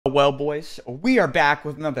Well, boys, we are back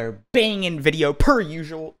with another banging video per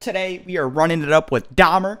usual. Today, we are running it up with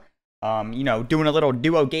Dahmer. Doing a little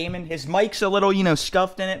duo gaming. His mic's a little,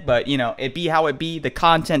 scuffed in it, but, it be how it be. The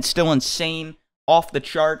content's still insane, off the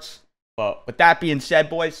charts. But with that being said,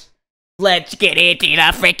 boys, let's get into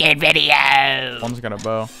the freaking video. One's got a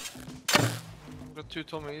bow. I've got two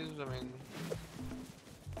Tommies,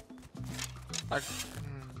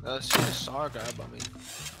 see the Saga, but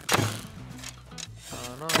I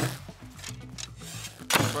don't know.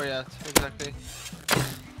 Where you at, exactly?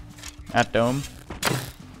 At Dome.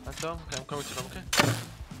 At Dome? Okay, I'm coming to Dome, okay?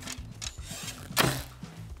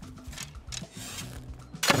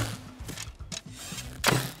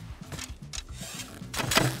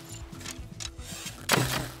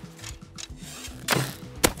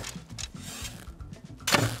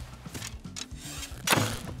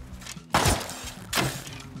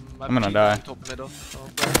 I'm gonna die. Top middle.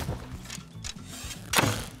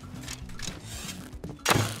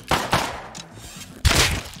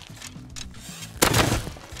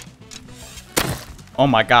 Oh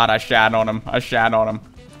my god, I shat on him. I freaking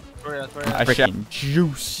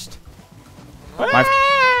juiced.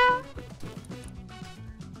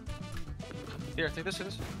 Here, take this,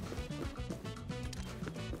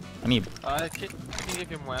 I need. I can give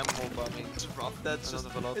you more ammo, but it's rough. That's just,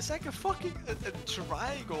 it's like a fucking a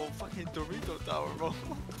triangle fucking Dorito tower, bro.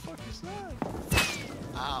 What the fuck is that?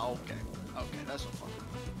 Ah, okay. Okay, that's not fun.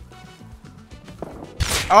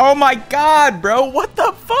 Oh my god, bro, what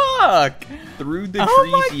the fuck? Through the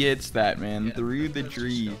trees he hits that, man. Yeah, through the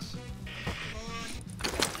trees.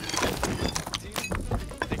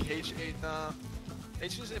 I think H8,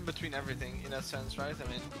 H is in between everything in that sense, right? I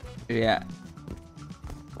mean... Yeah.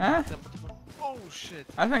 Huh? Oh shit.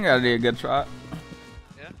 I think that'd be a good shot.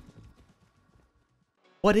 Yeah?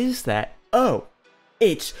 What is that? Oh.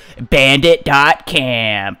 It's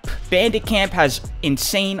Bandit.camp. Bandit Camp has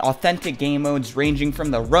insane, authentic game modes ranging from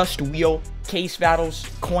the Rust Wheel, case battles,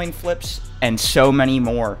 coin flips, and so many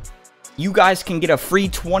more. You guys can get a free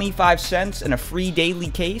 25 cents and a free daily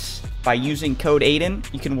case by using code Aiden.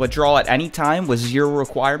 You can withdraw at any time with 0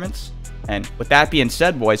 requirements. And with that being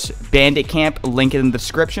said, boys, Bandit Camp, link in the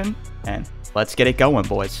description, and let's get it going,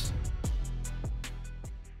 boys.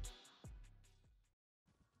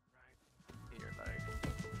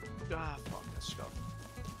 Ah, fuck this stuff.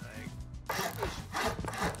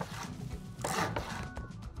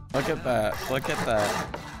 Look at that. Look at that.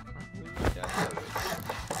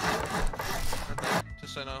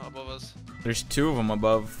 Just so you know, above us. There's 2 of them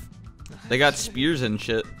above. They got spears and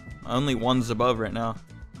shit. Only one's above right now.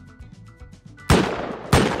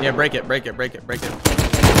 Yeah, break it.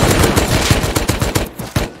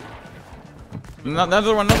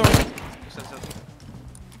 Another one.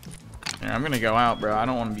 Yeah, I'm gonna go out, bro. I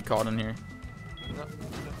don't want to be caught in here. No.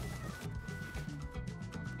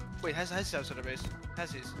 Wait, has his outside the base?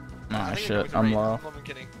 Has his? Nah, shit. I'm low. I'm not even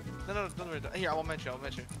kidding. No. Here, I will match you.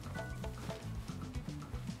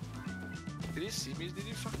 Did he see me? Did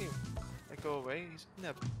he fucking like go away? He's in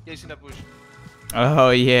that. Yeah, he's in that bush.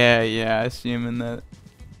 Oh yeah. I see him in that.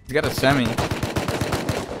 He's got a semi.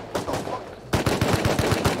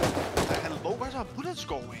 Hello, where's our bullets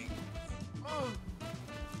going?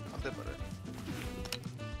 I'm dead, brother.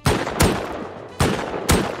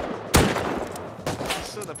 He's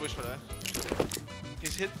still in the bush for that.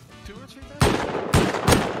 He's hit 2 or 3 times.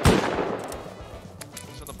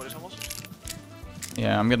 He's on the bush almost.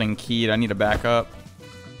 Yeah, I'm getting keyed. I need to back up.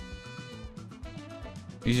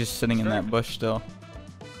 He's just sitting in that bush still.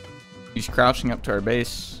 He's crouching up to our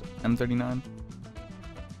base. M39.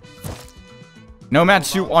 Nomad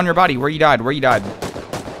suit on your body. Where you died? Twice dead.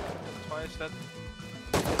 Dead.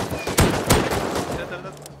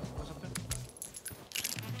 What's up there?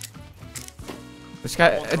 This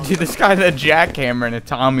guy, dude, this guy had a jackhammer and a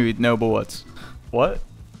Tommy with no bullets. What?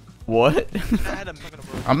 I'm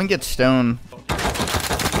gonna get stoned. Oh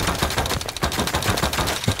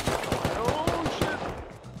shit!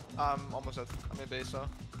 Almost dead. I'm in base, so.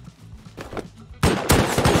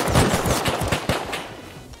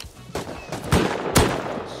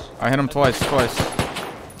 I hit him twice. Did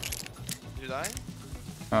you die?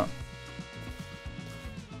 Oh.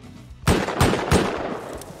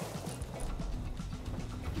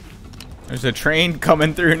 There's a train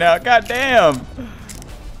coming through now. God damn.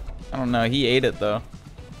 I don't know. He ate it though.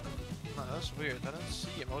 No, that's weird. I didn't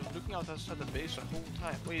see him. I was looking out outside the base the whole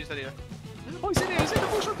time. Wait, is that here? Oh, he's in there. He's in the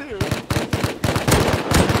bush up there.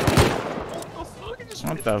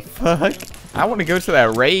 What the fuck? I want to go to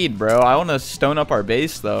that raid, bro. I want to stone up our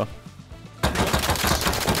base though.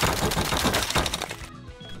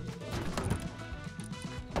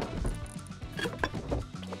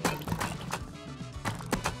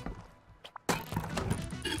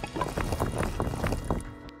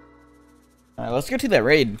 Alright, let's go to that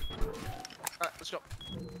raid. Alright, let's go.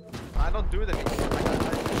 I don't do it anymore. I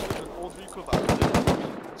just do an old vehicle value.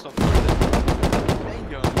 It's not worth it. There you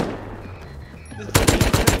go.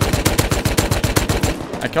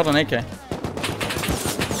 I killed an AK.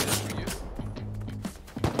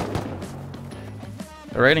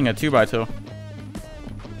 They're raiding a 2x2.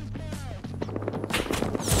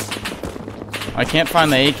 I can't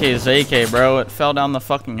find the AK's AK, bro. It fell down the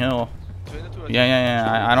fucking hill.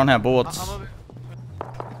 Yeah. I don't have bullets.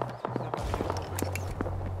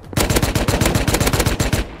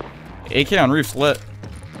 AK on roof's lit.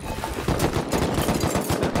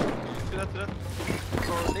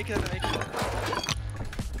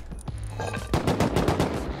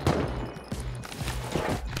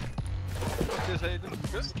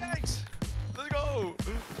 Let's go!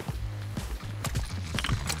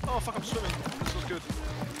 Oh fuck, I'm swimming. This was good.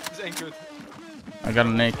 This ain't good. I got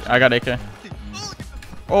an AK. I got AK.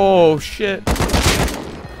 Oh shit.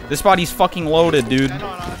 This body's fucking loaded, dude.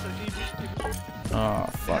 Oh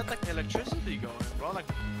fuck. They had like electricity going, bro. Like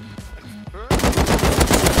burn.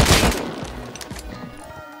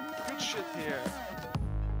 Good shit here.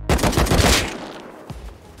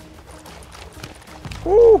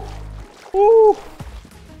 Woo! Woo!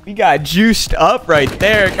 We got juiced up right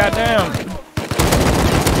there. Goddamn.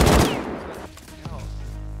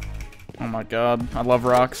 Oh my god. I love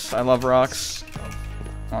rocks. I love rocks.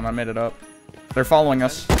 Oh, I made it up. They're following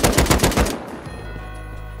us.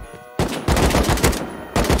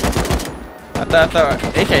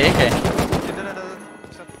 AK.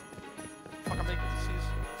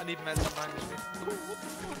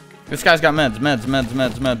 This guy's got meds.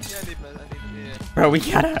 Bro, we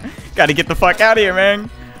gotta get the fuck out of here, man.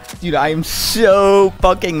 Dude, I am so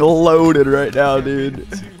fucking loaded right now, dude.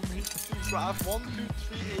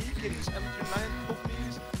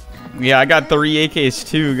 Yeah, I got 3 AKs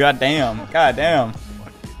too. Goddamn. Goddamn.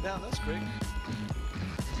 That's great.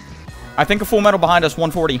 I think a full metal behind us,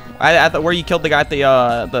 140. Where you killed the guy at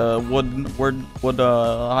the wood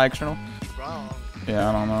high external. Yeah,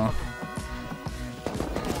 I don't know.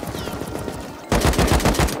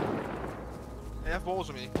 They have balls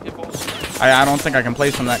on me. He have balls. I don't think I can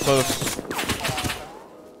place him that close.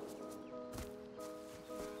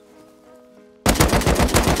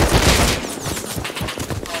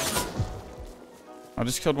 I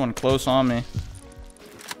just killed one close on me.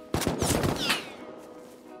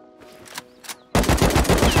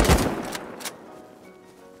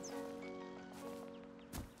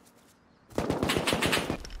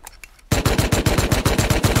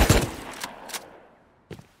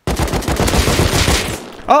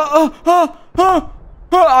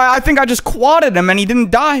 I think I just quadded him and he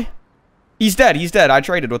didn't die. He's dead. He's dead. I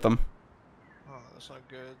traded with him. Oh, that's not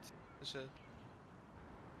good. Is it?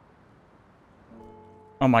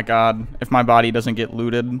 Oh my god. If my body doesn't get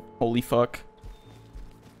looted, holy fuck.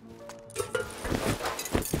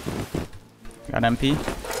 Got MP.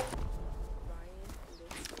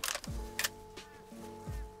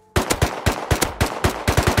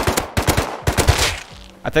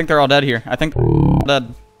 I think they're all dead here. I think they're all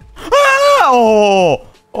dead. Ah!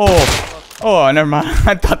 Oh, never mind.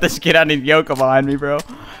 I thought this kid had a Yoka behind me, bro.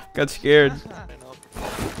 Got scared.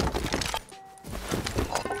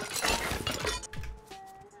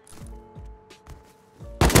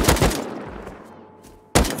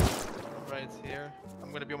 Right here.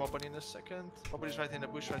 I'm gonna be on my buddy in a second. My buddy's right in the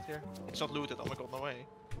bush right here. It's not looted. Oh my god, no way.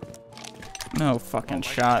 No fucking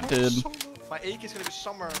shot, dude. My AK is gonna be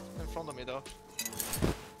somewhere in front of me though.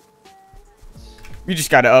 We just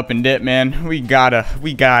gotta up and dip, man. We gotta.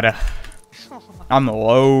 I'm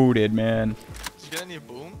loaded, man. Did you get any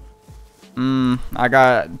boom? I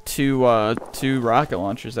got two rocket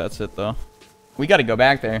launchers. That's it, though. We gotta go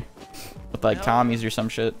back there with like Tommies or some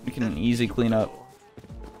shit. We can easy clean up.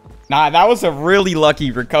 Nah, that was a really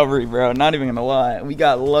lucky recovery, bro. Not even gonna lie. We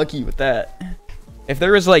got lucky with that. If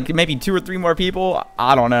there was like maybe 2 or 3 more people,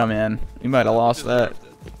 I don't know, man. We might have lost that.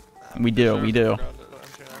 We do. We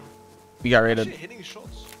got raided. Actually, hitting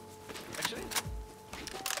shots. Actually.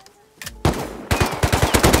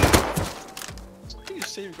 You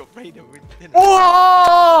say we got raided. We didn't.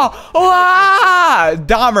 Oh!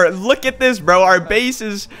 Dahmer, look at this, bro. Our base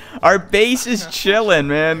is chilling,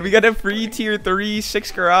 man. We got a free tier 3,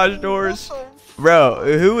 6 garage doors. Bro,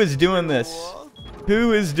 who is doing this?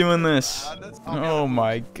 Who is doing this? Oh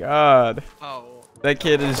my god. That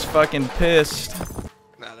kid is fucking pissed.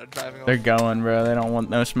 Nah, they're driving off. They're going, bro. They don't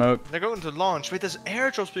want no smoke. They're going to launch. Wait, there's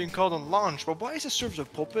airdrops being called on launch, but why is the server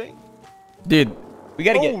popping? Dude, we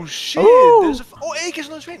gotta get. Oh shit! There's a AK's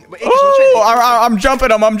on the train. Wait, AK's on the train.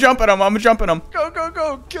 I'm jumping him.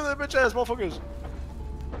 Go! Kill that bitch ass, motherfuckers.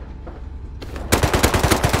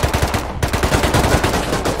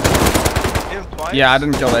 him twice. Yeah, I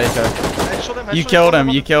didn't kill the AK. You killed him.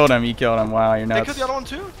 You killed him. You killed him. Wow, you're nuts. I killed the other one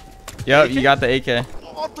too? Yep, you got the AK.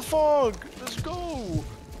 What the fuck? Let's go.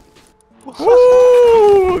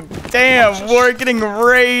 Woo! Damn, we're getting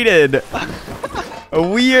raided.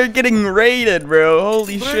 We are getting raided, bro.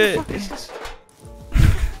 Holy shit.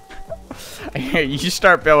 You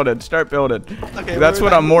start building. Start building. Okay, that's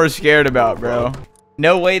what I'm more scared about, bro.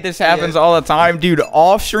 No way this happens all the time. Dude,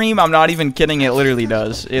 off stream, I'm not even kidding. It literally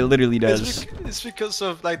does. It literally does. It's because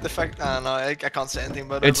of like the fact, I don't know, I can't say anything,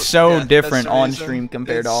 but it's so different on stream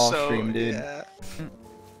compared to off stream, dude. Yeah.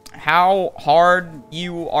 How hard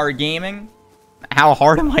you are gaming? How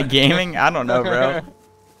hard am I gaming? I don't know, bro.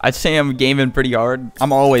 I'd say I'm gaming pretty hard.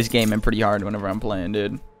 I'm always gaming pretty hard whenever I'm playing,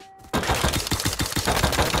 dude.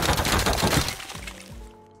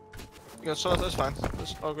 Yeah, so that's fine.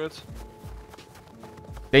 That's all good.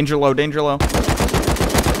 Danger low, danger low.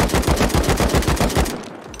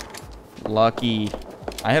 Lucky.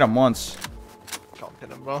 I hit him once. Can't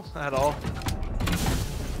hit him, bro, at all.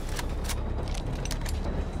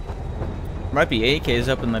 Might be AKs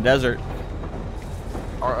up in the desert.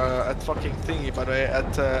 Or at fucking thingy, by the way,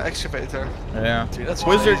 at excavator. Yeah. Dude, that's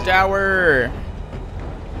Wizard amazing. Tower.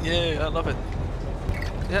 Yeah, I love it.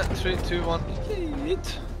 Yeah, 3, 2, 1.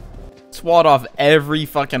 Yeet. Swat off every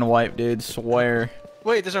fucking wipe, dude. Swear.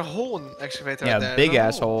 Wait, there's a hole in excavator. Yeah, there. big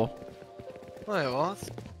asshole. Wait, what?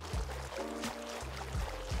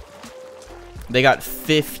 They got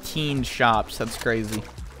 15 shops. That's crazy.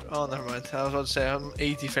 Oh, never mind. I was about to say I'm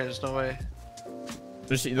 80 frames. No way.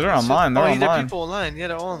 They're online. They're online. There are people online. Yeah,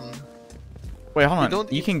 they're on. Wait, hold on.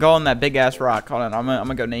 You can go on that big ass rock. Hold on. I'm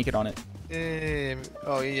gonna go naked on it.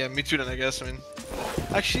 Oh yeah, me too then, I guess. I mean,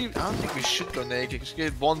 actually, I don't think we should go naked because you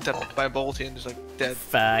get one tap by a bolty and just like dead.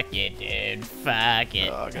 Fuck it, dude. Fuck it.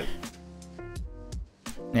 Oh, okay.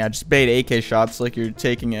 Yeah, just bait AK shots like you're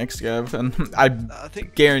taking X-Gav, and I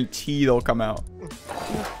think guarantee they'll come out.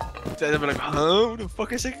 They'll be like, huh? Who the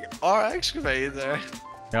fuck is our excavator?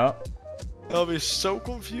 Yep. I'll be so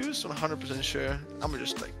confused. I'm 100% sure. I'm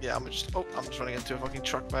just like, yeah, I'm just running into a fucking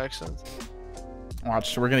truck by accident.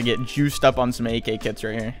 Watch, we're gonna get juiced up on some AK kits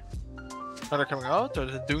right here. Are they coming out? Or are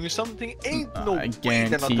they doing something? Ain't no I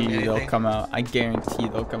guarantee they'll come out. I guarantee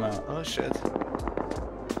they'll come out. Oh shit.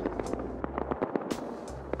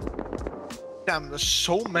 Damn, there's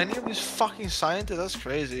so many of these fucking scientists. That's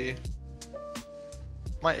crazy.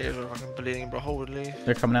 My ears are fucking bleeding, bro. Holy.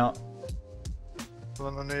 They're coming out.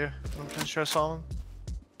 One under you. I'm pretty sure I saw him.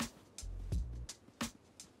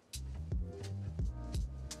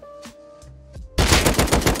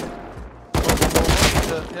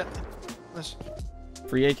 Yeah. Nice.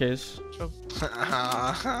 Free AKs.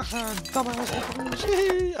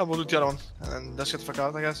 I will do the other one. And then let's get the fuck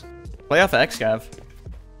out, I guess. Play off the X-Gav.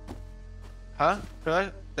 Huh? Really?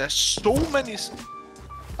 There's so many.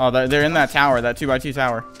 Oh, they're in that tower, that 2x2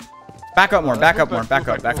 tower. Back up more, back up more, back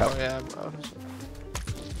up, back up. Yeah,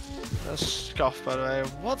 that's scuffed, by the way.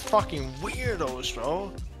 What fucking weirdos,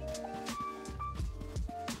 bro?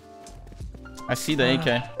 I see the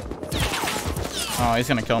AK. Oh, he's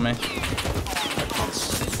gonna kill me. I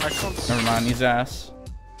can't. Never mind, he's ass.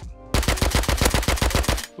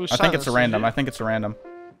 I think it's a random. I think it's a random.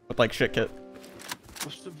 With like shit kit.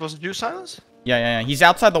 Was it you, Silence? Yeah. He's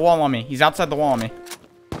outside the wall on me. He's outside the wall on me.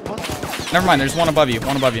 What? Never mind, there's one above you.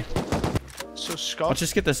 One above you. So scuffed. Let's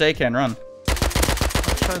just get this AK and run.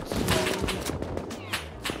 I'm trying to...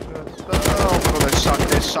 Oh, bro, they suck.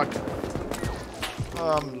 They suck.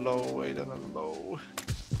 I'm low. Wait, I'm low.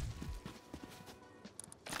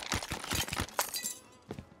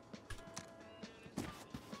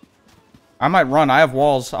 I might run. I have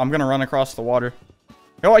walls. I'm gonna run across the water.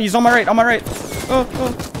 Oh, he's on my right. On my right. Oh.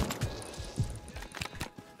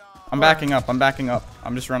 I'm backing up. I'm backing up.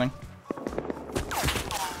 I'm just running.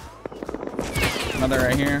 Another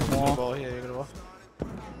right here. Wall. Yeah, you're gonna wall.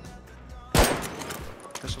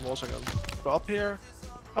 There's some walls I got. Go up here.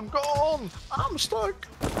 I'm gone. I'm stuck.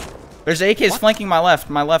 There's AKs flanking my left.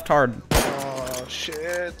 My left hard. Oh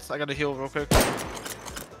shit! I gotta heal real quick.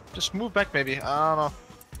 Just move back, maybe. I don't know.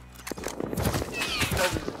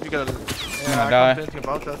 You gotta. Yeah, I can't do anything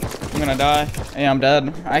about that. I'm gonna die. Hey, I'm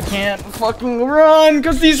dead. I can't fucking run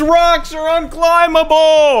because these rocks are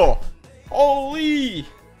unclimbable. Holy.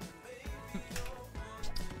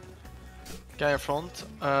 Guy in front.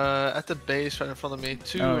 At the base right in front of me.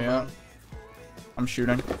 Two. Oh yeah. I'm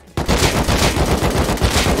shooting. The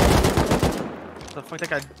fuck, that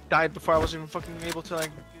guy died before I was even fucking able to like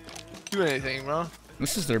do anything, bro.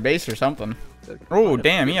 This is their base or something. Oh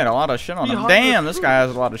damn, he had a lot of shit on him. Damn, this guy has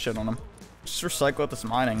a lot of shit on him. Just recycle this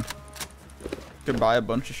mining. Could buy a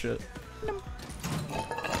bunch of shit.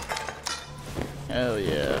 Hell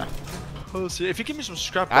yeah. Oh, see, if you give me some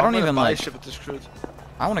scrap, I don't I'm gonna even buy like. shit with this crude.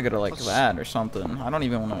 I want to go to like that or something. I don't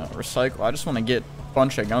even want to recycle. I just want to get a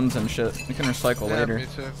bunch of guns and shit. We can recycle Yeah, later. me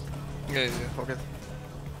too. Yeah, fuck it.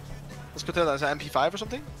 Let's put that as an MP5 or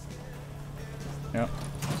something. Yep.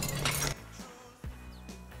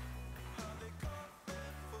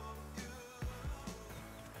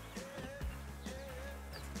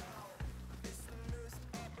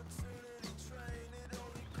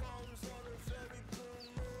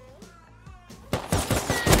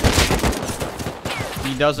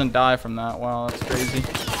 He doesn't die from that. Wow, that's crazy.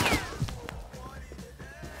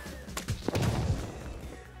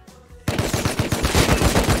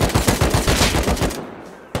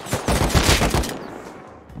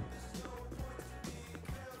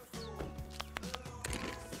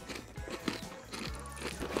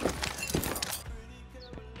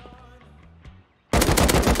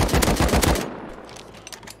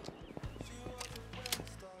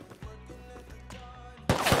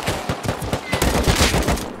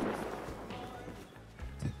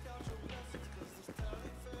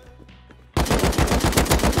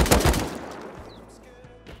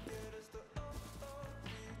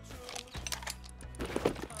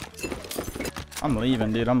 I'm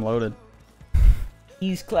leaving, dude. I'm loaded.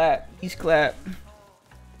 He's clap. He's clap.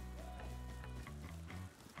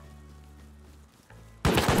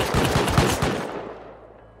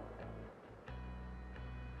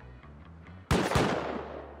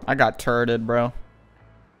 I got turreted, bro.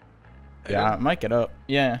 Yeah, I might get up.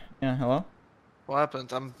 Yeah, hello? What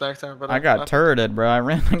happened? I'm back there, but I got turreted, bro. I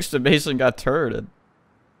ran next to base and got turreted.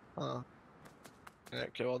 Oh. Yeah,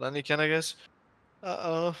 okay, well then you can, I guess.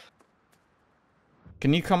 Uh-oh.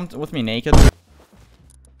 Can you come with me naked?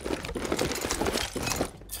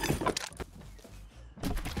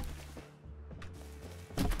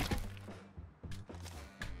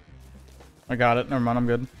 I got it. Never mind, I'm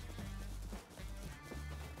good.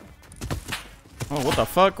 Oh, what the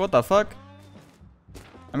fuck? What the fuck?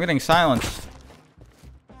 I'm getting silenced.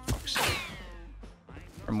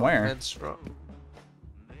 From where?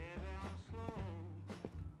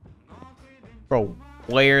 Bro,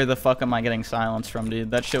 where the fuck am I getting silenced from,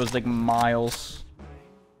 dude? That shit was like miles.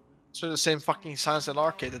 So the same fucking silence at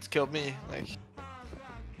arcade that killed me. Like,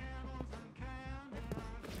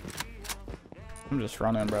 I'm just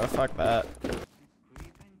running, bro. Fuck that.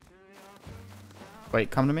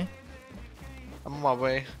 Wait, come to me? I'm on my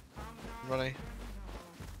way. I'm running.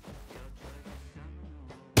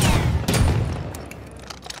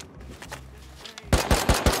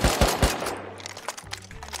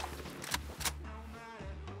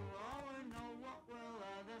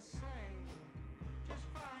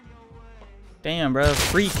 Damn, bro.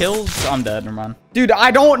 3 kills? I'm dead. Never mind. Dude,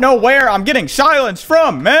 I don't know where I'm getting silenced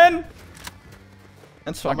from, man.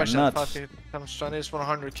 That's fucking nuts. Times 20 is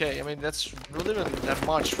 100k. I mean, that's really not that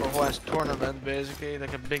much for a whole ass tournament, basically.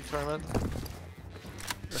 Like a big tournament.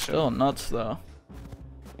 Still nuts, though.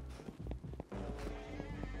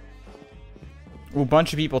 Ooh,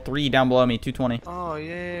 bunch of people. 3 down below me. 220. Oh,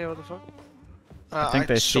 yeah. What the fuck? I think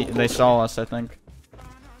they saw us, I think.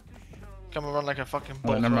 Come and run like a fucking Oh,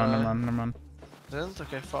 bolt. never mind. Didn't?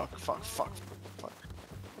 Okay, fuck.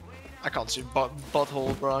 I can't see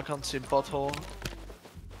butthole, bro. I can't see butthole.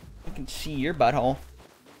 I can see your butthole.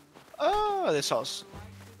 Oh, they saw us.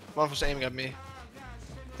 One was aiming at me.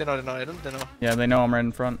 They know, they know. Yeah, they know I'm right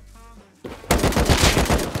in front. Okay,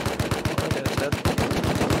 he's dead.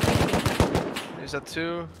 Is that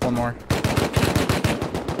 2? One more.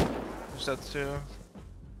 Is that 2?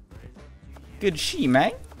 Good shit,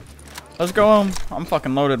 mate. Let's go home. I'm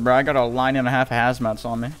fucking loaded, bro. I got a line and a half of hazmats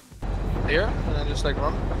on me. Here? And then just like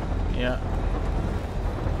run? Yeah.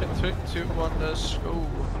 Okay, 3, 2, 1, let's go.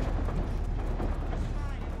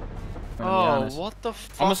 Oh, what the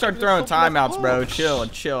fuck? I'm gonna start throwing timeouts, bro.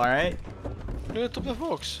 Chill, alright? You're top of the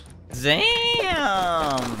box.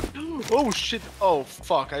 Damn! Oh shit! Oh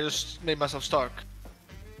fuck! I just made myself stuck.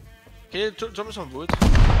 Can you drop me some wood?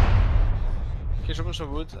 Can you drop me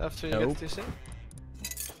some wood after you get this in?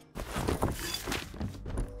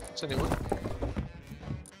 Is any wood?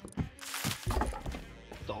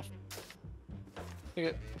 Dolph.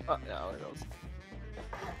 Okay. Ah, yeah, there it goes.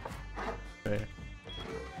 Okay.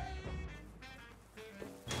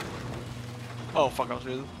 Oh fuck! I was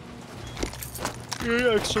real.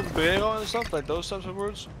 Yeah, like sombrero and stuff, like those types of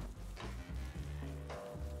words.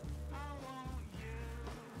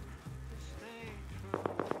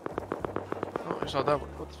 Oh, I saw that one.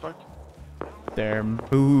 What the fuck? They're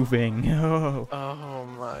moving. Oh. Oh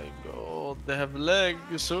my god, they have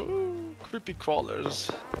legs. So creepy crawlers.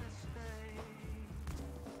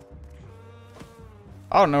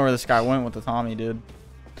 I don't know where this guy went with the Tommy, dude.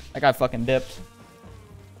 That guy fucking dipped.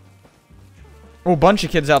 Oh, a bunch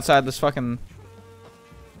of kids outside this fucking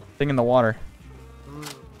thing in the water.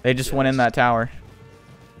 They just went in that tower.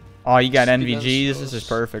 Oh, you got NVGs. This is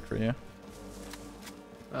perfect for you.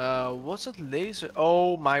 What's that laser?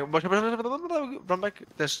 Oh my! Run back.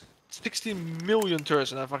 There's 16 million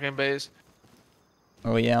turrets in that fucking base.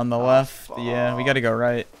 Oh yeah, on the left. Yeah, we gotta go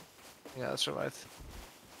right. Yeah, that's right.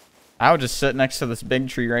 I would just sit next to this big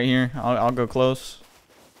tree right here. I'll go close.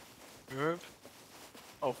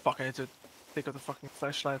 Oh fuck! I need to take out the fucking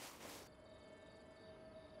flashlight.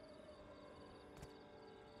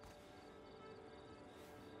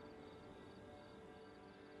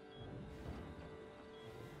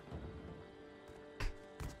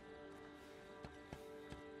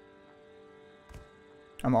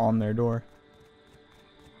 I'm on their door.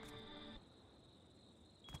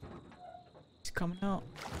 He's coming out.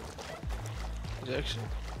 Actually.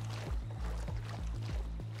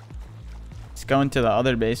 He's going to the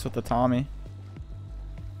other base with the Tommy.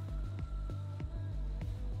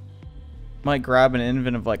 Might grab an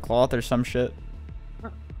invent of like cloth or some shit.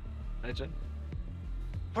 Legend.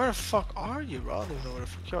 Where the fuck are you, bro? I don't know where the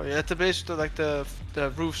fuck you are. You're at the base to like the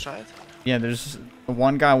roofs, right? Yeah, there's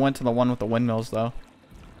one guy went to the one with the windmills though.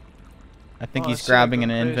 I think he's I see, grabbing like,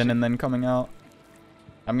 an invent crazy. and then coming out.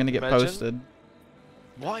 I'm gonna get Imagine. posted.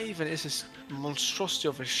 Why even is this monstrosity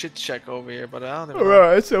of a shit shack over here? But I don't even know.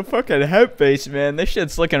 Bro, it's a fucking hemp base, man. This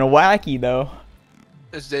shit's looking wacky though.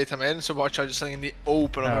 It's daytime, man. So watch out, just like in the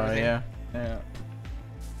open of Oh everything. yeah, yeah.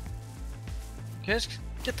 Can you just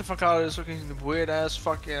get the fuck out of this fucking weird ass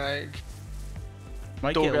fucking like.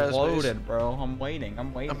 Might Dog get ass loaded, base. bro. I'm waiting. I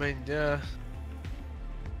mean, yeah.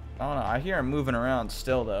 I don't know. I hear him moving around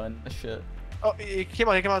still though, and this shit. Oh, he came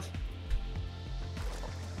out. He came out.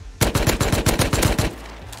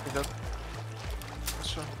 He's dead.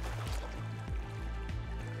 That's right.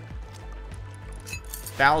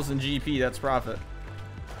 1,000 GP. That's profit.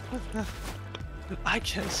 I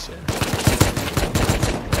can't say.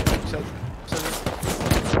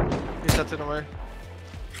 He's set it away.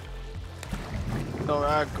 No,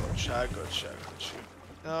 I got you.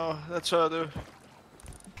 No, that's what I do.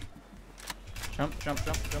 Jump, jump,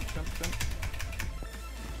 jump, jump, jump, jump.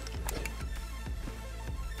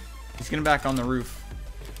 He's getting back on the roof.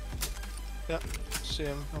 Yeah, see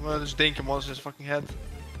him. I'm gonna just dink him once in his fucking head.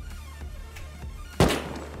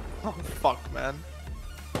 Oh fuck, man.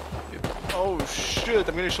 Oh shit,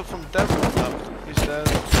 I'm getting shot from that one now. He's dead.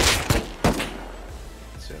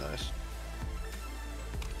 That's so nice.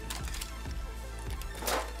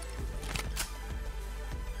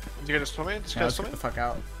 Did you get this from me? This No, guy's let's from get me? the fuck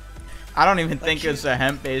out. I don't even think shit. it's a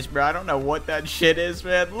hemp base, bro. I don't know what that shit is,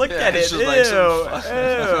 man. Look Yeah, at it's it. just like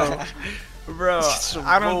some Ew. Bro, It's some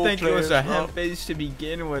I don't role think it was a players, bro. hemp base to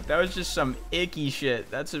begin with. That was just some icky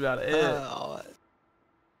shit. That's about it. Oh,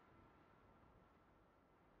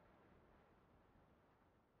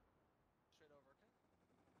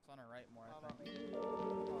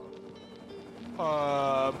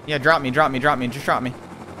 Yeah, drop me. Just drop me.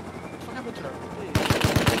 what happened to her?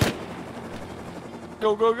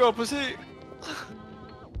 Go, pussy!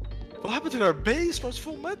 What happened to their base? Bro, it's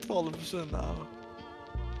full metal all of a sudden now.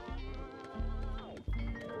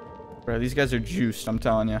 Bro, these guys are juiced, I'm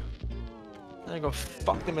telling you. I go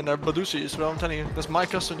fuck them in their Badusis, bro. I'm telling you, that's my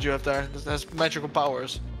custom you have there. That has magical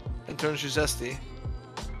powers and turns you zesty.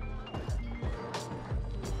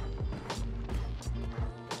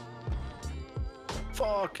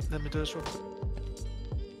 Fuck! Let me do this real quick.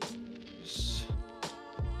 Yes.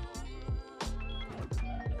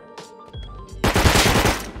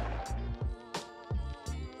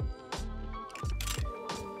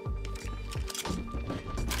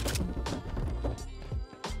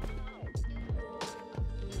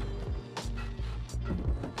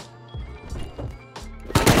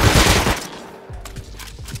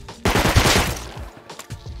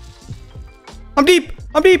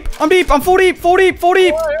 I'm full deep. Wait.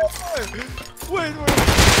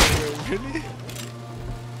 Really?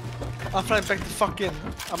 I'm flying back the fuck in.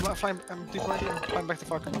 I'm not flying. I'm departing. I'm flying back the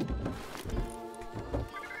fuck in.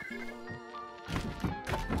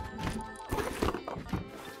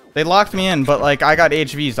 They locked me in, but like I got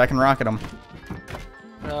HVs, I can rocket them.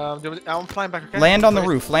 I'm flying back. Okay? Land on the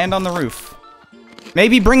roof. Land on the roof.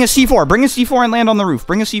 Maybe bring a C4. Bring a C4 and land on the roof.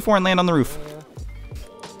 Bring a C4 and land on the roof.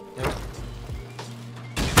 Yeah.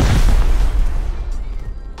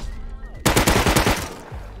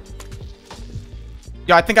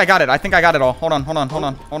 Yeah, I think I got it. I think I got it all. Hold on. Come on.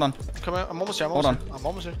 I'm almost here. Hold on. I'm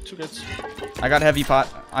almost here. 2 kids. I got heavy pot.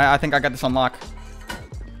 I think I got this on lock.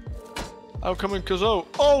 I'm coming, cause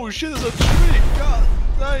oh shit, there's a tree. God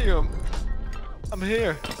Damn. I'm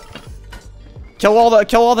here. Kill all the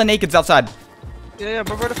nakeds outside. Yeah,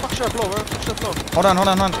 but where the fuck should I blow? Hold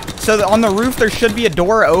on. So on the roof there should be a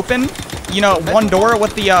door open. You know, one door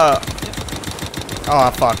with the Oh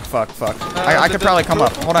fuck. I could probably come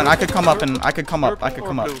up. Hold on, I could come up.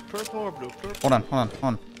 Purple or blue? Hold on.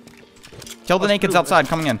 Kill the nakeds outside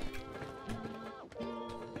coming in.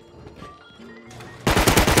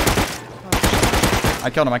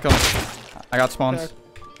 I killed him. I got spawns.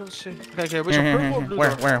 Okay, which one, purple or blue?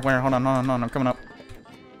 Where? Hold on, I'm coming up.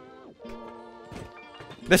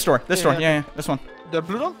 This door, yeah, this one. The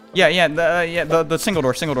blue one? Yeah, the single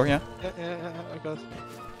door, yeah. Yeah, I got it.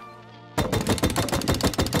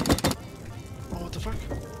 Oh, what the fuck?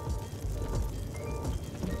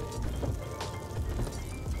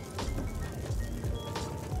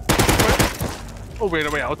 Oh, wait, a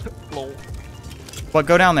way out. Lol. But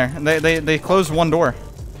go down there. They closed one door.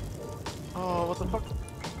 Oh, what the fuck?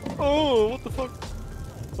 Oh, what the fuck?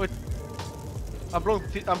 Wait. I'm blowing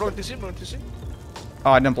TC.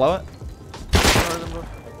 Oh, I didn't blow it?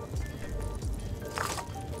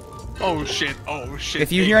 Oh shit.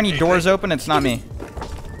 If you hear any doors open, it's not me.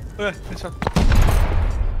 Yeah, it's not.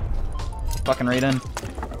 Fucking right in.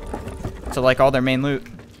 To like all their main loot.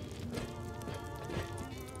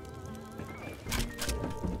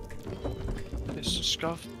 It's just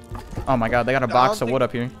scuffed. Oh my god, they got a box of wood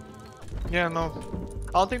up here. Yeah, no.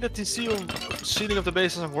 I don't think that the ceiling of the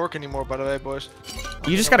base doesn't work anymore, by the way, boys.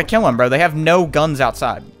 You just gotta kill them, bro. They have no guns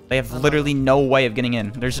outside. They have literally no way of getting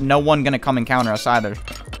in. There's no one gonna come and counter us either.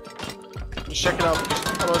 Just check it out.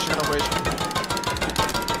 Otherwise you're gonna waste.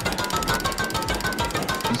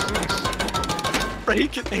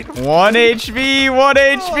 Break it. 1 HP, 1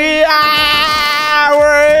 HP. Ah,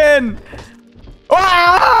 we're in. Whoa!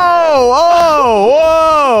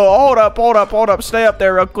 Hold up. Stay up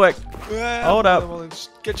there real quick. Hold up.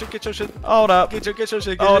 Get your shit. Hold up. Get your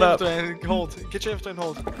shit. Hold up. Hold. Get your and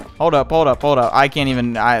hold. Hold up. I can't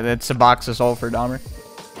even. It's a box of sulfur, Dahmer.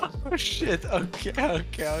 Oh shit. Okay.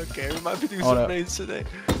 We might be doing some raids today.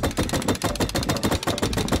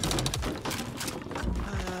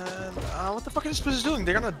 What the fuck is this person doing?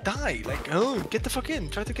 They're gonna die. Like, oh, get the fuck in.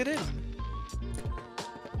 Try to get in.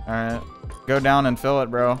 Alright. Go down and fill it,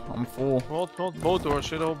 bro. I'm full. Hold both doors.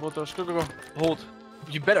 Should hold both doors. Go. Hold.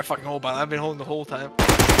 You better fucking hold, man. I've been holding the whole time.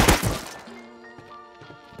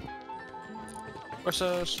 Where's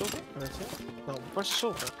the silver? No, where's the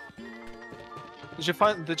silver?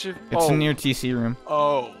 Did you? It's in your TC room.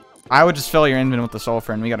 Oh. I would just fill your inventory with the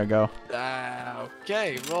sulfur and we gotta go.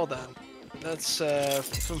 Okay, well then. That's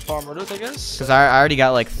some farmer loot, I guess. Because I already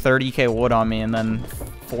got like 30k wood on me and then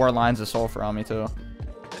 4 lines of sulfur on me too.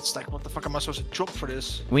 It's like, what the fuck am I supposed to drop for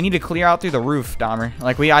this? We need to clear out through the roof, Dahmer.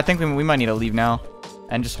 Like I think we might need to leave now.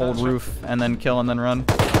 And just hold roof and then kill and then run.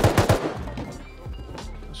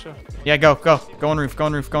 Sure. Yeah, go on roof.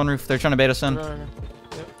 They're trying to bait us in.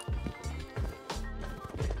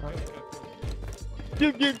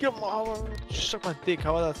 Give suck my dick,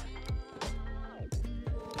 how about that?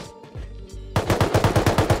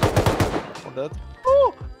 I'm dead.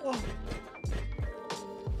 Oh.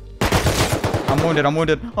 I'm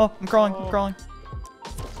wounded. Oh, I'm crawling. I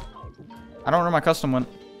don't know where my custom went.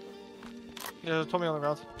 Yeah, Tommy on the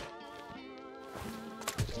ground.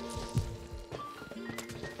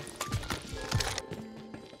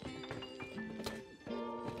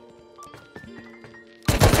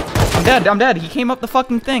 I'm dead. He came up the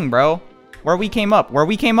fucking thing, bro. Where we came up.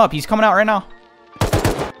 He's coming out right now.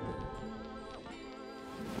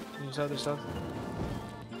 He's out this stuff.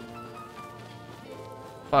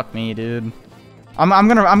 Fuck me, dude. I'm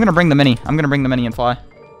gonna bring the mini. And fly.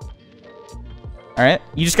 Alright?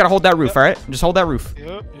 You just gotta hold that roof, alright? Just hold that roof.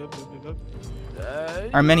 Yep.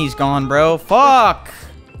 Our mini's gone, bro. Fuck!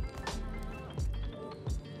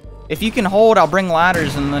 If you can hold, I'll bring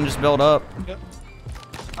ladders and then just build up. Yep.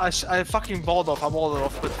 I fucking walled off. I walled it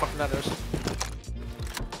off with fucking ladders.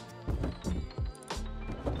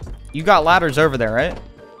 You got ladders over there, right?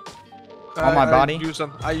 On my body?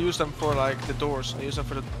 I use them for like the doors. I use them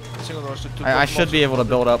for the single doors. I should be able to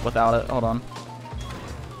build up without it. Hold on.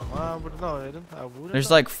 No, I didn't. I wouldn't.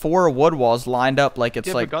 There's like 4 wood walls lined up like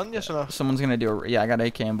it's like a gun? Yes or no? Someone's gonna do a... Yeah, I got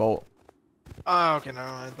AK and bolt. Ah, okay, never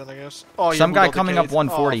mind then I guess. Oh, some guy coming up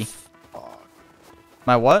 140. Oh, fuck.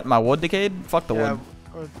 My what? My wood decayed? Fuck the wood.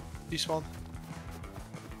 Or despawned.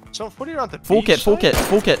 So 40 around the full kit.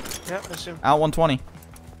 Yeah, I see him. Out 120.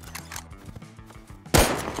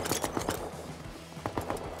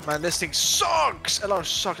 Man, this thing sucks! LR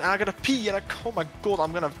sucks. I gotta pee and oh my god,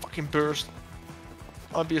 I'm gonna fucking burst.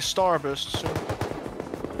 I'll be a starburst soon.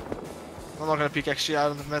 I'm not gonna peek actually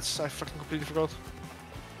out of the nets. I fucking completely forgot.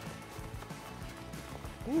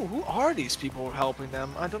 Ooh, who are these people helping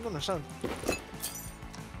them? I don't understand.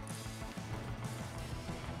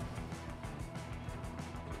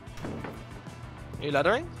 Are you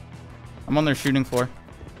laddering? I'm on their shooting floor.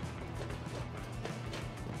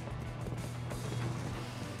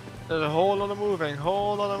 There's a whole lot of moving,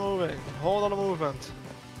 whole lot of moving, whole lot of movement.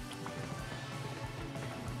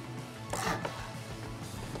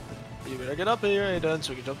 You better get up here, Aiden,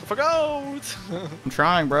 so we can jump the fuck out! I'm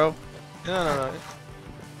trying, bro. No.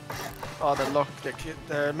 Oh,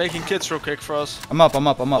 they're making kids real quick for us. I'm up.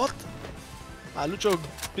 What? Ah, Lucho,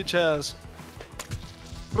 bitch ass.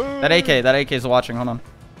 That AK is watching. Hold on.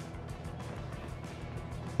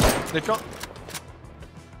 They've got.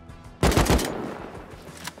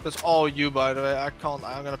 That's all you, by the way. I can't.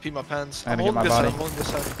 I'm gonna pee my pants. I I'm gotta get my holding body. this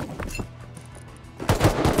side. I'm holding this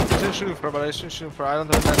side. He's in shooting for, but he's in shooting for. I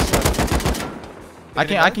don't have that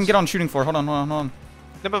side. I can get on shooting floor. Hold on. No,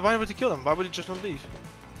 but why would he kill him? Why would he just not leave?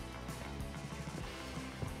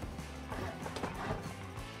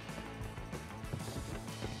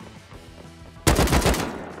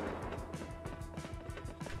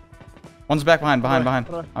 One's back behind.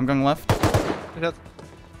 Alright. I'm going left. Is that...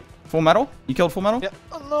 Full metal? You killed full metal? Yeah.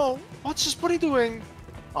 Oh no! What's this buddy doing?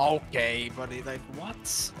 Okay, buddy. Like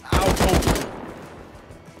what? Ow! Oh.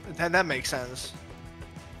 Then that makes sense.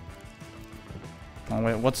 Oh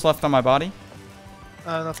wait, what's left on my body?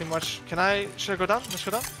 Nothing much. Should I go down? Let's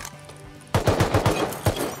go down.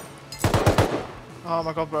 Oh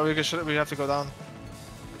my god, bro. We have to go down.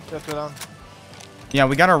 We have to go down. Yeah,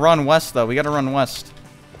 we gotta run west though. We gotta run west.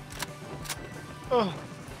 Oh.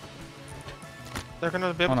 They're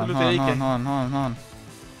gonna be able to loot the AK. Hold on.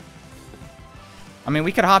 I mean,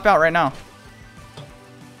 we could hop out right now.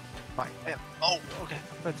 Fine. Yeah. Oh, okay.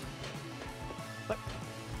 But,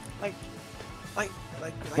 like,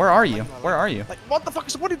 Where are you? Where are you? Like, what the fuck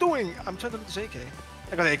is the buddy doing? I'm trying to loot this AK.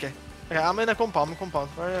 I got the AK. Okay, I'm in a compound.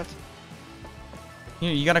 Where are you at?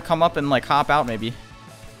 You gotta come up and like hop out maybe.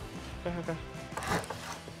 Okay.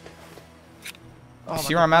 Oh,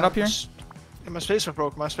 see where I'm at up here? My space was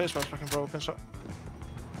broke. My space was fucking broken. So.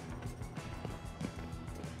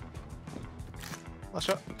 Let's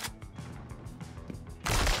go.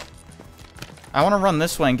 I want to run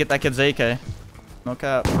this way and get that kid's AK. No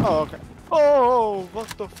cap. Oh, okay. Oh, what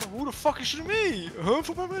the fuck? Who the fuck is shooting me? Huh?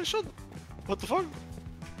 For my shot? What the fuck?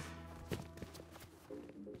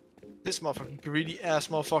 This motherfucking greedy ass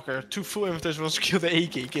motherfucker. 2 full inventories wants to kill the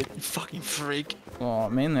AK kid. You fucking freak. Oh,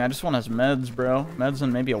 mainly I just want his meds, bro. Meds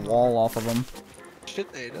and maybe a wall off of him.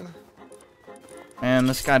 Shit, Aiden. Man,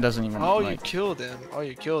 this guy doesn't even. Oh, like... you killed him.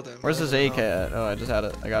 Where's his AK at? Oh, I just had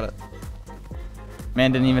it. I got it.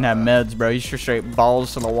 Man didn't even have meds, bro. He's just straight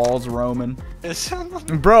balls to the walls roaming.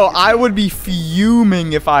 Bro, I would be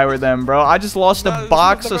fuming if I were them, bro. I just lost a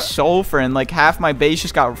box of sulfur and like half my base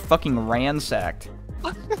just got fucking ransacked.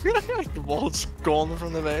 The wall's gone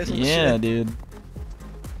from the base. Yeah, dude.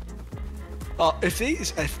 If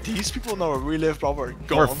these people know we live proper,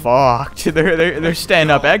 gone. We're fucked. They're staying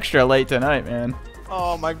up extra late tonight, man.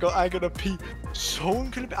 Oh my god, I gotta pee.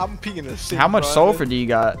 I'm peeing the sink. How much sulfur do you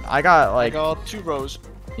got? I got 2 rows.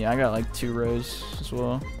 Yeah, I got like 2 rows as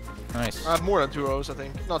well. Nice. I have more than 2 rows, I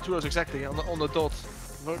think. Not 2 rows exactly on the dot.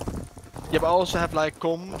 Yeah, but I also have like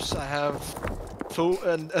comms. I have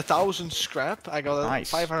 1,000 scrap. I got nice.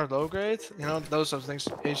 500 low grade. You know, those sort of things.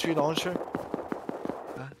 HP launcher.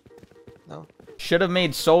 No. Should have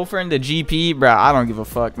made sulfur into GP, bro. I don't give a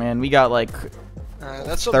fuck, man. We got like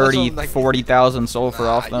that's 40,000 sulfur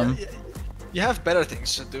off them. You have better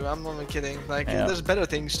things to do. I'm not even kidding. Like, there's better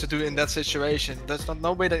things to do in that situation. There's not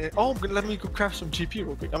no way that. Oh, let me go craft some GP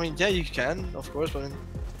real quick. I mean, yeah, you can, of course, but I mean,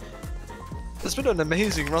 it's been an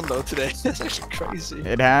amazing run though today. That's actually crazy.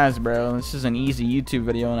 It has, bro. This is an easy YouTube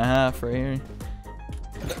video and a half right here.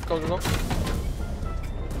 Go.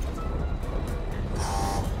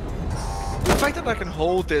 The fact that I can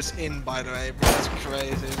hold this in, by the way, bro, that's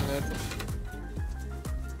crazy, isn't it?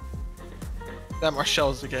 That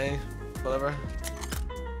Marshall's okay. Whatever.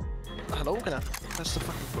 Hello, can I? That's the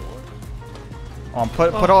fucking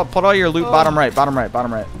door. Put all your loot bottom right.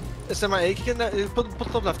 Is there my AK in there? Put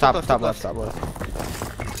top left. Top left.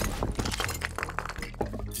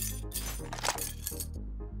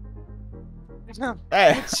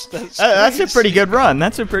 Hey, that's a pretty good run.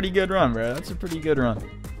 That's a pretty good run, bro. That's a pretty good run.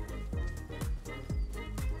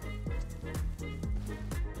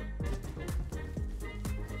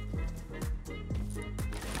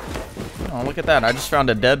 Oh, look at that. I just found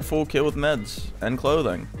a dead full kit with meds and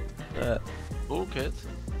clothing. Full kit?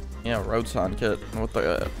 Yeah, road sign kit with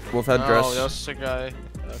the wolf head dress. Oh, that's the guy.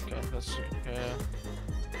 Okay, that's okay.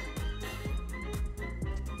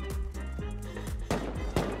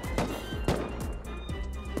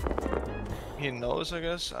 He knows, I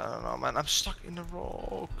guess. I don't know, man. I'm stuck in the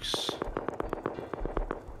rocks.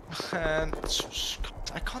 And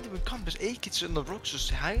I can't even come. There's 8 kids in the rocks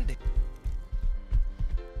just hiding.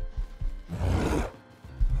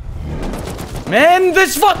 Man,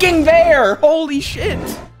 this fucking bear! Holy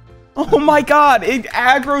shit! Oh my god, it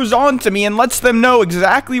aggroes onto me and lets them know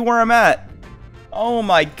exactly where I'm at. Oh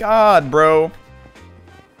my god, bro.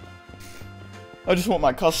 I just want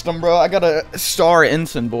my custom, bro. I got a star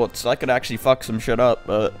ensign bullet, so I could actually fuck some shit up,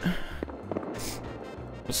 but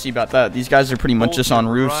we'll see about that. These guys are pretty much just on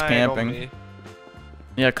roofs camping.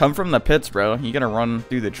 Yeah, come from the pits, bro. You gotta run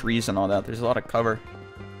through the trees and all that. There's a lot of cover.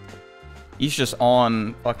 He's just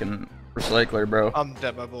on fucking recycler, bro. I'm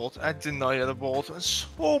dead by bolt. I didn't know you had a bolt. It's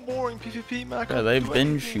so boring PvP, man. Yeah, they've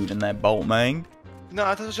been shooting that bolt, man.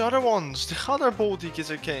 No, those the other ones. The other bolty kids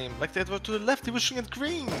that came. Like, they were to the left, he was shooting at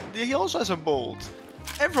green. He also has a bolt.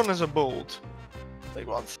 Everyone has a bolt. Like,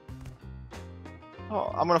 what?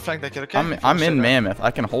 Oh, I'm gonna flank that kid, okay? I'm in Mammoth. I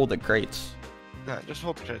can hold the crates. Yeah, just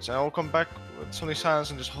hold the crates. I'll come back with Sony Silence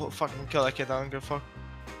and just fucking kill that kid. I don't give a fuck.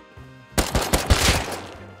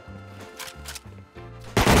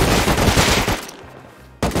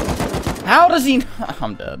 How does he...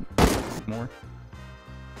 I'm dead. More.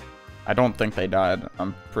 I don't think they died.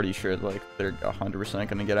 I'm pretty sure, like, they're 100%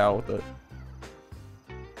 gonna get out with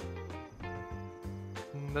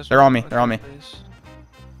it. They're on me. They're on me.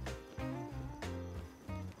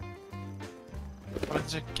 But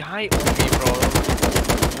there's a guy on me, bro.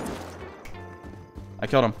 I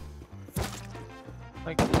killed him.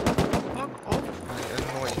 Like, fuck off.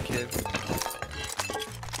 Annoying kid.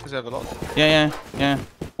 Does he have a lot? Yeah.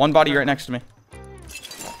 One body right next to me.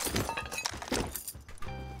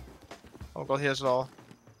 Oh god, he has it all.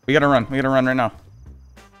 We gotta run. We gotta run right now.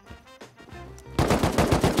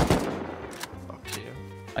 Fuck you.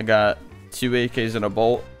 I got 2 AKs and a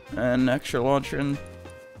bolt and an extra launcher and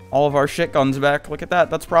all of our shit guns back. Look at that.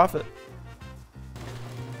 That's profit.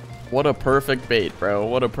 What a perfect bait, bro.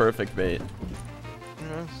 What a perfect bait.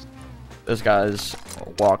 Yes. This guy's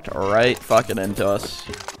walked right fucking into us.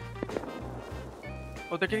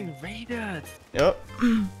 Oh, they're getting raided. Yep.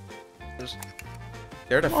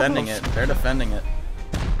 They're defending it. They're defending it.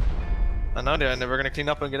 I know they're never gonna clean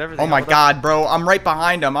up and get everything. Oh my god, bro. I'm right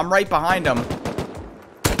behind him. I'm right behind him.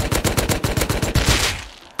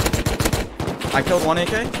 I killed 1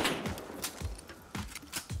 AK.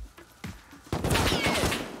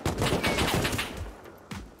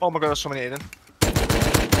 Oh my god, there's so many Aiden.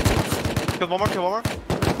 Kill one more, kill one more.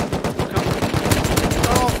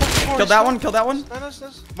 Oh, Killed that one, killed that one. Nice.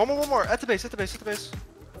 One more. At the base.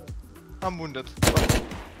 I'm wounded.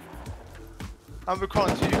 I'm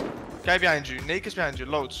recalling to you. Guy behind you. Nate is behind you.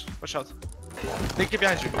 Loads. Watch out. Nate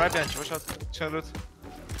behind you. Right behind you. Watch out. He's gonna loot.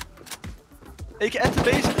 AK at the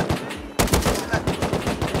base.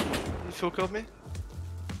 You full killed me.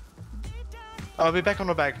 I'll be back on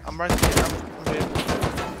the bag. I'm right here. I'm here.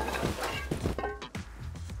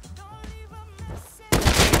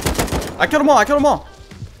 I killed them all.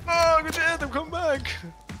 Oh, good shit. I'm coming back.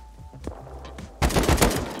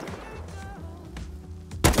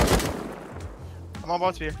 I'm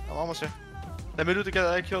about here. I'm almost here. Let me do together.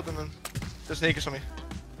 I killed him and there's naked on me.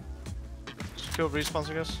 Just kill respawns,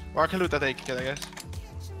 I guess. Or I can loot that AK kid, I guess.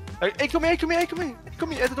 Hey, come here. Come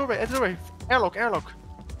here. At the doorway. Airlock.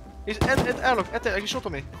 He's at airlock. At there. He shot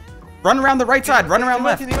on me. Run around the right side. Run around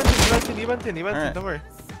left. He went in. Don't worry.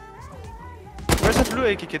 Where's that blue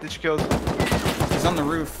AK kid that you killed? He's on the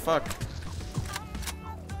roof. Fuck.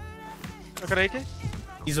 Look at AK.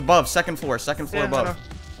 He's above. Second floor above.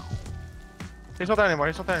 He's not there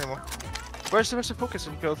anymore. Where's the focus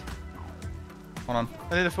that you killed? Hold on.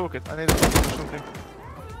 I need a focus. or something.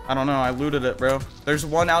 I don't know. I looted it, bro. There's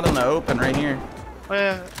one out in the open right here. Oh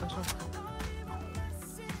yeah. That's one.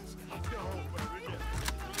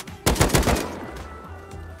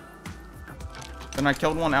 Then I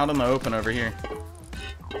killed one out in the open over here.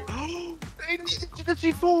 The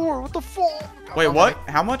C4. What the fuck? Wait, what?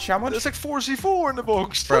 How much? There's like 4 C4 in the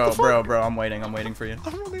box. Bro. I'm waiting for you.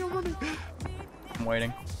 I'm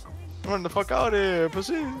waiting. Run the fuck out of here,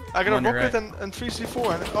 pussy. I got a rocket and 3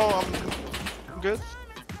 C4 and I'm good.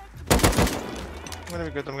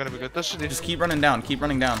 I'm gonna be good. Just keep running down.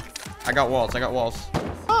 I got walls.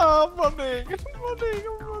 Ah, I'm running.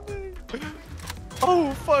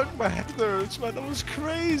 Oh fuck, my head hurts, man. That was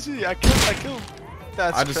crazy. I killed.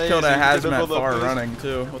 I just killed a hazmat far running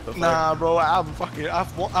too. What the fuck? Nah, bro. I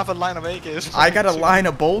have a line of AKs. I got a line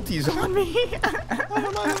of bolties on me. I have a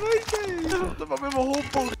line of AKs. I have a whole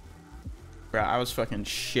boat. Bro, I was fucking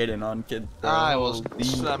shitting on kids. I was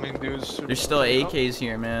slamming dudes. There's still AKs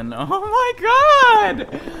here, man. Oh my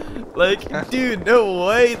god! Like, dude, no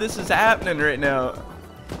way this is happening right now.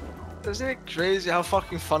 Isn't it crazy how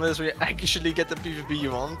fucking fun it is when you actually get the PvP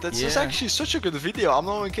you want? That's just actually such a good video. I'm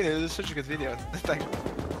not even kidding. It's such a good video. Thank you.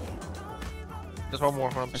 There's one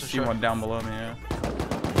more. I see one down below me. Yeah.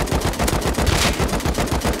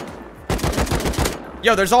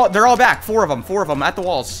 Yo, they're all back. Four of them at the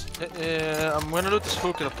walls. Yeah, I'm gonna loot this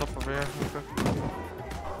focus up top over here. Okay.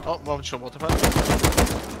 Oh, one shot water pipe.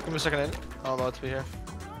 Give me a second in. I'm about to be here.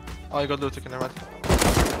 Oh, you got loot again, right?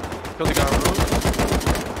 Killed the guy on the roof.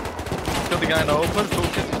 Killed the guy in the open.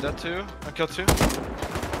 Toolkit, he's dead too. I killed two.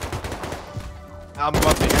 I'm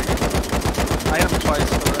about to be here. I hit him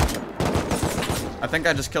twice. Already. I think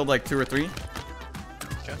I just killed like 2 or 3.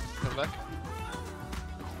 Okay, come back.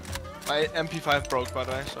 My MP5 broke, by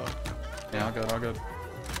the way, so... Yeah, all good.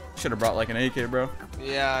 Should have brought like an AK, bro.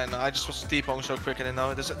 Yeah, I know. I just was T-pong so quick, I didn't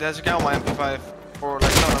know. There's a guy on my MP5. Or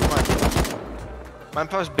like, no, never mind. My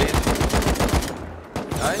MP5 is bait.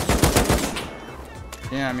 Nice.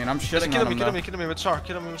 Yeah, I mean, I'm shitting kill on him, Kill him with SAR.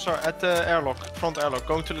 Kill him with SAR. At the airlock. Front airlock.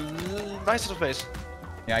 Going to the right side of base.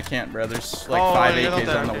 Yeah, I can't, bro. There's like 5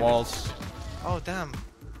 AKs on the walls. Oh, damn.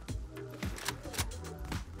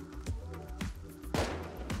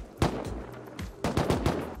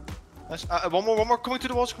 Nice. One more coming to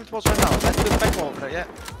the walls right now. At the back wall over there, yeah.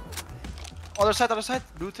 Other side,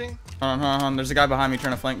 looting. Hold on. There's a guy behind me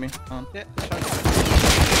trying to flank me. Yeah, that's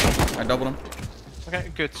right. I doubled him.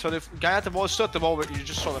 Okay, good. So the guy at the wall stood at the wall where you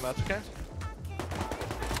just saw him at, okay?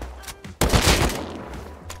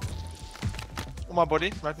 On my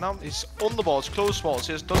body right now. He's on the walls, close walls.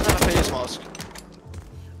 He doesn't have a face mask.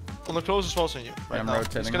 On the closest walls on you. Right I'm now.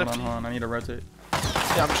 rotating. Hold on. I need to rotate.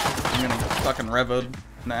 Yeah, I'm gonna fucking revoed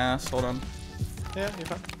in the ass. Hold on. Yeah, you're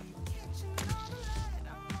fine.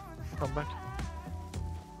 Come back.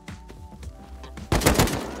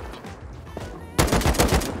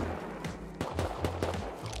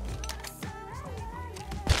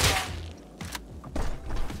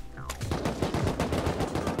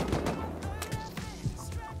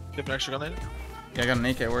 You have an extra gun in? Yeah, I got an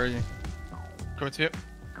AK. Where are you? Coming to you.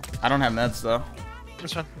 I don't have meds though.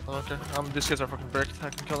 It's fine. Okay. These kids are fucking bricked. I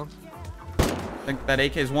can kill them. I think that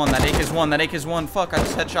AK is one. That AK is one. Fuck, I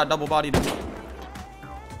just headshot double bodied him.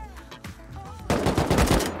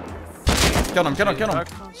 Kill him. I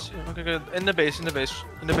can't see him. Okay, good. In the base.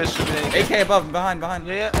 AK above, behind.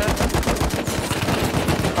 Yeah.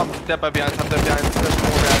 I'm dead behind.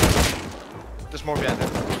 There's more behind him.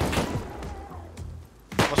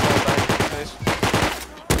 Must fall back. Base.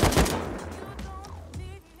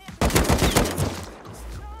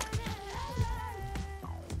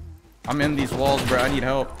 I'm in these walls, bro. I need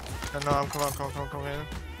help. No, I'm come in.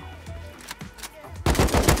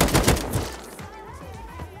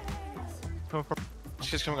 Come.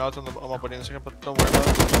 She's coming out on my body in a second, but don't worry about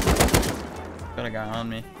it. Got a guy on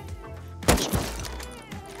me.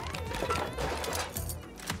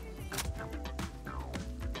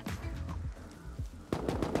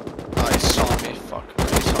 Oh, he saw me. Fuck.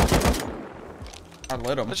 He saw me. I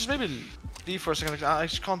lit him. Let's just maybe leave for a second. I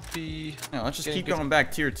just can't be. Yeah, let's just keep going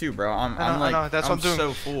back tier 2, bro. I'm like, that's I'm what I'm doing.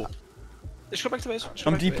 so full. Let's go back to base.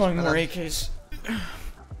 I'm deploying more AKs.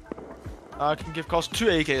 I can give calls 2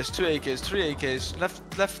 AKs, 3 AKs.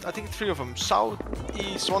 Left, I think 3 of them. South,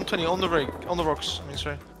 east, 120 on the rocks. I mean,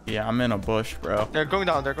 sorry. Yeah, I'm in a bush, bro. They're going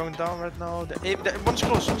down right now. One's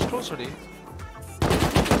close already.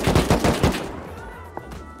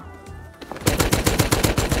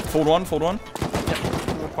 Fold one. Yeah,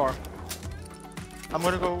 more par. I'm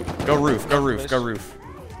gonna go. Go roof.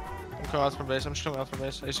 I'm coming out from base. I'm just coming out from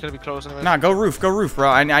base. He's gonna be close anyway. Nah, go roof, bro.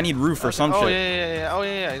 I need roof or some shit. Oh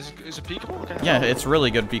yeah. Is it peekable? Okay. Yeah, it's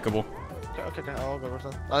really good peekable. Okay. I'll go with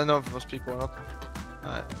that. I don't know if it was peekable or not.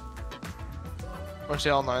 Alright. Where's the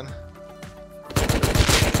L9?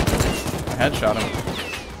 I headshot him.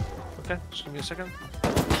 Okay, just give me a second.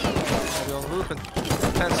 I'll be on the roof in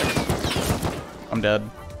 10 seconds. I'm dead.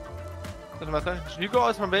 Doesn't matter. You go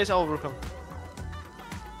out from base, I'll roof him.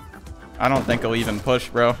 I don't think he'll even push,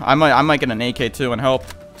 bro. I might get an AK too and help.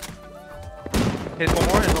 Hit one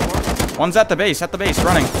more. One's at the base,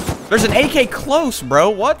 running. There's an AK close,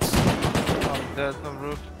 bro. What? Oh, I'm dead on the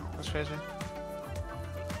roof. That's crazy.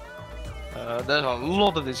 There's a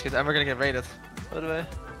lot of these kids, and we're gonna get raided. By the way,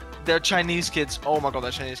 they're Chinese kids. Oh my god,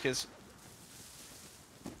 they're Chinese kids.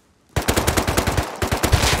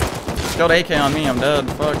 Killed AK on me. I'm dead.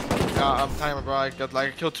 Fuck. Yeah, I'm timer, bro. I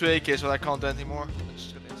killed 2 AKs, so I can't do anymore.